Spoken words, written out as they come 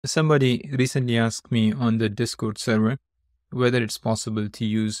Somebody recently asked me on the Discord server whether it's possible to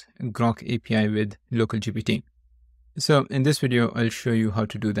use Groq API with LocalGPT. So in this video, I'll show you how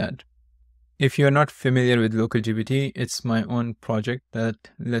to do that. If you're not familiar with LocalGPT, it's my own project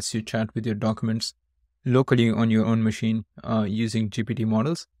that lets you chat with your documents locally on your own machine using GPT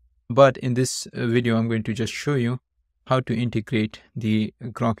models. But in this video, I'm going to just show you how to integrate the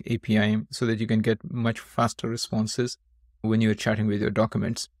Groq API so that you can get much faster responses when you're chatting with your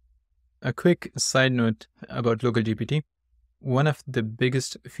documents. A quick side note about LocalGPT. One of the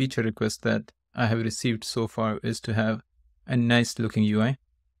biggest feature requests that I have received so far is to have a nice looking UI.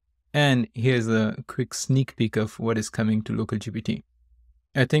 And here's a quick sneak peek of what is coming to LocalGPT.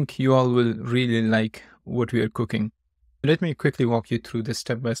 I think you all will really like what we are cooking. Let me quickly walk you through the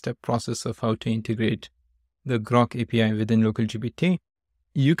step-by-step process of how to integrate the Groq API within LocalGPT.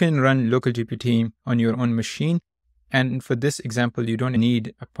 You can run LocalGPT on your own machine. And for this example, you don't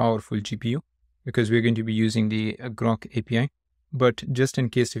need a powerful GPU because we're going to be using the Groq API. But just in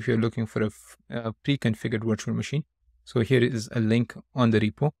case if you're looking for a pre-configured virtual machine, so here is a link on the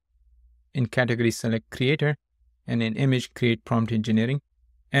repo. In category, select creator, and in image, create prompt engineering.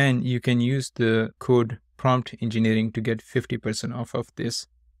 And you can use the code prompt engineering to get 50% off of this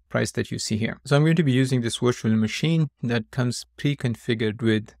price that you see here. So I'm going to be using this virtual machine that comes pre-configured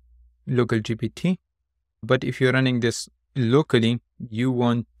with LocalGPT. But if you're running this locally, you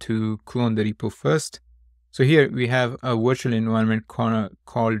want to clone the repo first. So here we have a virtual environment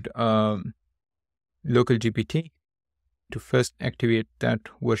called LocalGPT. To first activate that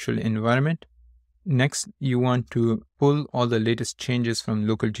virtual environment. Next, you want to pull all the latest changes from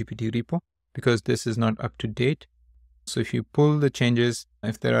LocalGPT repo because this is not up to date. So if you pull the changes,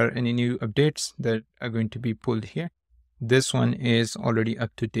 if there are any new updates that are going to be pulled here, this one is already up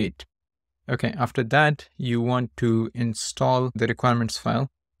to date. Okay, after that, you want to install the requirements file.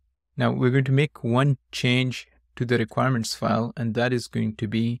 Now we're going to make one change to the requirements file, and that is going to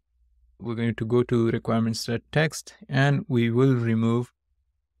be we're going to go to requirements.txt and we will remove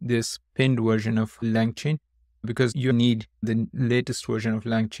this pinned version of LangChain because you need the latest version of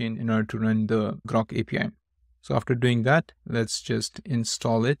LangChain in order to run the Groq API. So after doing that, let's just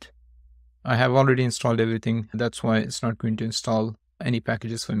install it. I have already installed everything. That's why it's not going to install any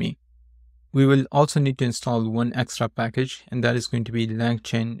packages for me. We will also need to install one extra package, and that is going to be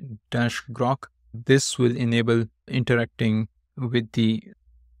LangChain-Groq. This will enable interacting with the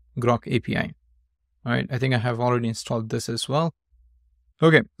Groq API. All right, I think I have already installed this as well.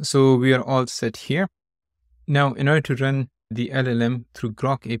 Okay, so we are all set here. Now, in order to run the LLM through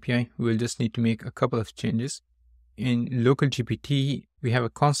Groq API, we'll just need to make a couple of changes. In LocalGPT, we have a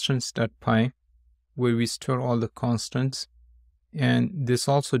constants.py where we store all the constants. And this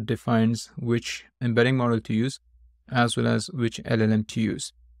also defines which embedding model to use, as well as which LLM to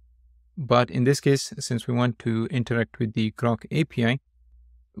use. But in this case, since we want to interact with the Groq API,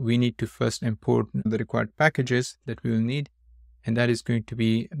 we need to first import the required packages that we will need. And that is going to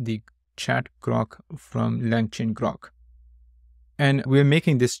be the chat Groq from LangChain-Groq. And we're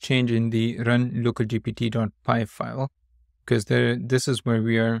making this change in the run localgpt.py file because this is where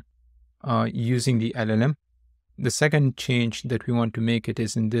we are using the LLM. The second change that we want to make it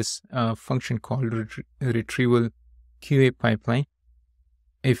is in this function called retrieval QA pipeline.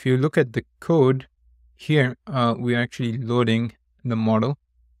 If you look at the code here, we are actually loading the model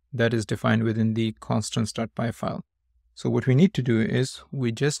that is defined within the constants.py file. So what we need to do is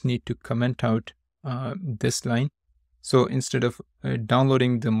we just need to comment out this line. So instead of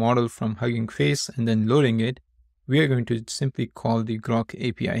downloading the model from Hugging Face and then loading it, we are going to simply call the Groq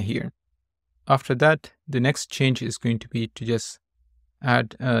API here. After that, the next change is going to be to just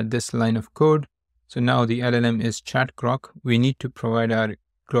add this line of code. So now the LLM is chat Groq. We need to provide our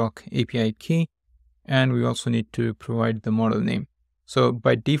Groq API key, and we also need to provide the model name. So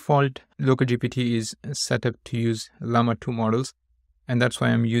by default, LocalGPT is set up to use Llama 2 models, and that's why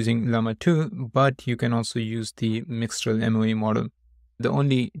I'm using Llama 2, but you can also use the Mixtral MOE model. The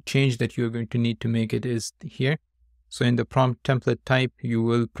only change that you're going to need to make it is here. So in the prompt template type, you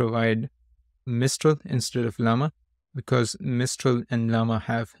will provide Mistral instead of Llama because Mistral and Llama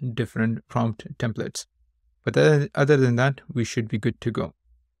have different prompt templates. But other than that, we should be good to go.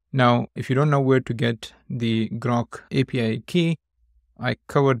 Now, if you don't know where to get the Groq API key, I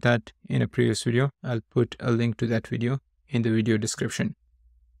covered that in a previous video. I'll put a link to that video in the video description.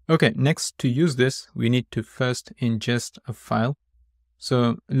 Okay, next to use this, we need to first ingest a file.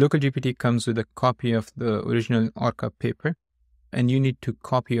 So LocalGPT comes with a copy of the original Orca paper, and you need to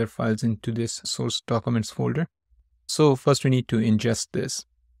copy your files into this source documents folder. So first we need to ingest this.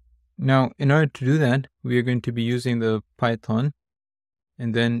 Now, in order to do that, we are going to be using the Python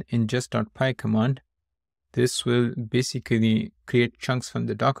and then ingest.py command. This will basically create chunks from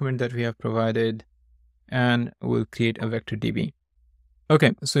the document that we have provided and will create a vector DB.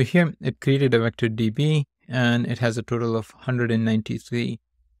 Okay, so here it created a vector DB and it has a total of 193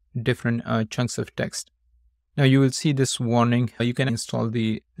 different chunks of text. Now you will see this warning. You can install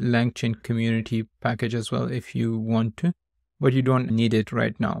the LangChain community package as well if you want to, but you don't need it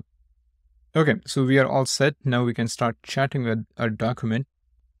right now. Okay, so we are all set. Now we can start chatting with our document.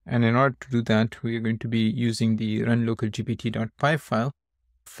 And in order to do that, we are going to be using the run localgpt.py file.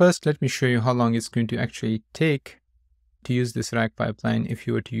 First, let me show you how long it's going to actually take to use this RAG pipeline if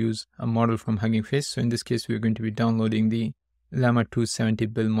you were to use a model from Hugging Face. So in this case, we're going to be downloading the Llama 270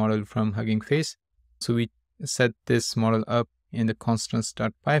 build model from Hugging Face. So we set this model up in the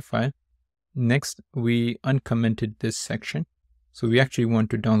constants.py file. Next, we uncommented this section. So we actually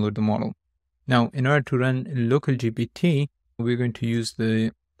want to download the model. Now, in order to run localgpt, we're going to use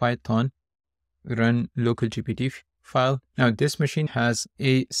the Python run localgpt file. Now, this machine has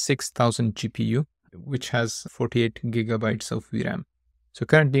a 6000 GPU, which has 48 gigabytes of VRAM. So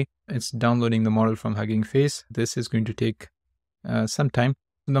currently, it's downloading the model from Hugging Face. This is going to take some time.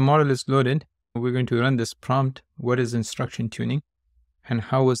 When the model is loaded, we're going to run this prompt. What is instruction tuning? And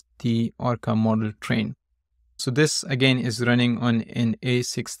how was the Orca model trained? So this again is running on an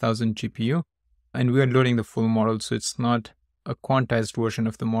A6000 GPU, and we are loading the full model. So it's not a quantized version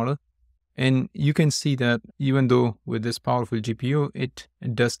of the model. And you can see that even though with this powerful GPU, it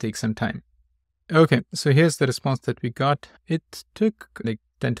does take some time. Okay, so here's the response that we got. It took like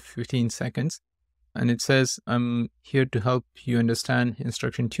 10 to 15 seconds. And it says, I'm here to help you understand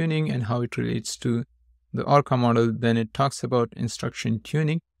instruction tuning and how it relates to the Orca model. Then it talks about instruction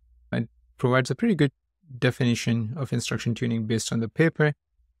tuning. It provides a pretty good definition of instruction tuning based on the paper.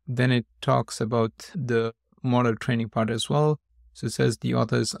 Then it talks about the model training part as well. So it says the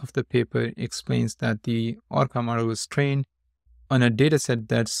authors of the paper explains that the Orca model was trained on a data set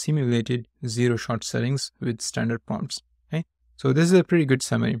that simulated zero-shot settings with standard prompts. Okay? So this is a pretty good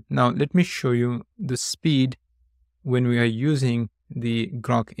summary. Now let me show you the speed when we are using the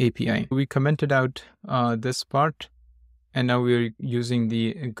Groq API. We commented out this part, and now we're using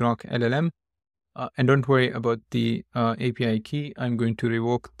the Groq LLM. And don't worry about the API key. I'm going to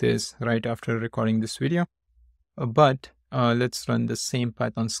revoke this right after recording this video. But let's run the same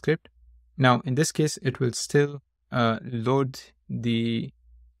Python script. Now, in this case, it will still load the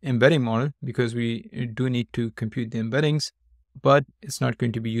embedding model because we do need to compute the embeddings, but it's not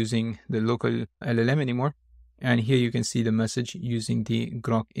going to be using the local LLM anymore. And here you can see the message using the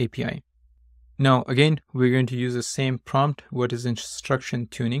Groq API. Now, again, we're going to use the same prompt. What is instruction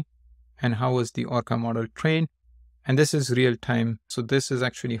tuning? And how was the Orca model trained? And this is real time. So this is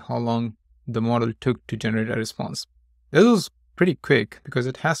actually how long the model took to generate a response. This was pretty quick because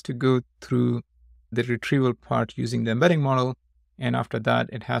it has to go through the retrieval part using the embedding model. And after that,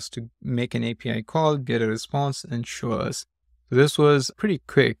 it has to make an API call, get a response, and show us. So this was pretty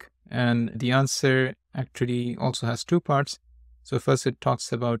quick. And the answer actually also has two parts. So first, it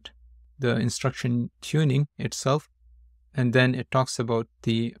talks about the instruction tuning itself. And then it talks about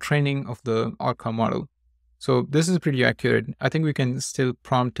the training of the Orca model. So this is pretty accurate. I think we can still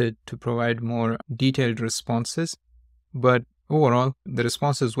prompt it to provide more detailed responses, but overall, the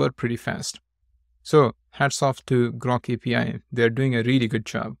responses were pretty fast. So hats off to Groq API. They're doing a really good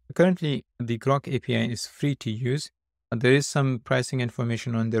job. Currently, the Groq API is free to use. There is some pricing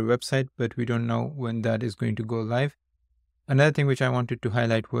information on their website, but we don't know when that is going to go live. Another thing which I wanted to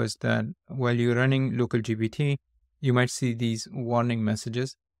highlight was that while you're running localGPT, you might see these warning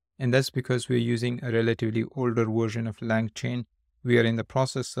messages, and that's because we're using a relatively older version of LangChain. We are in the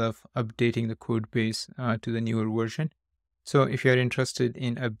process of updating the code base to the newer version. So if you're interested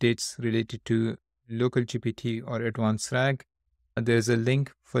in updates related to localGPT or advanced RAG, there's a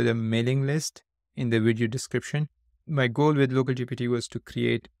link for the mailing list in the video description. My goal with localGPT was to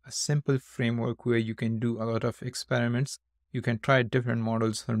create a simple framework where you can do a lot of experiments. You can try different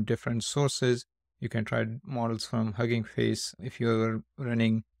models from different sources. You can try models from Hugging Face. If you're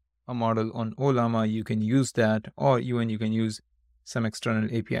running a model on Ollama, you can use that, or even you can use some external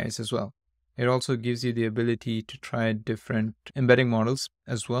APIs as well. It also gives you the ability to try different embedding models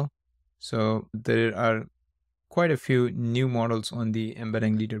as well. So there are quite a few new models on the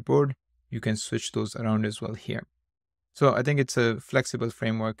embedding leaderboard. You can switch those around as well here. So I think it's a flexible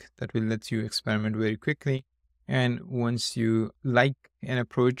framework that will let you experiment very quickly. And once you like an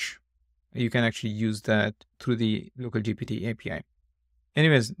approach, you can actually use that through the localGPT API.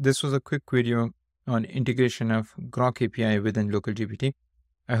 Anyways, this was a quick video on integration of Groq API within localGPT.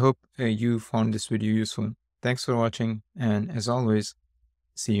 I hope you found this video useful. Thanks for watching, and as always,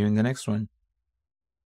 See you in the next one.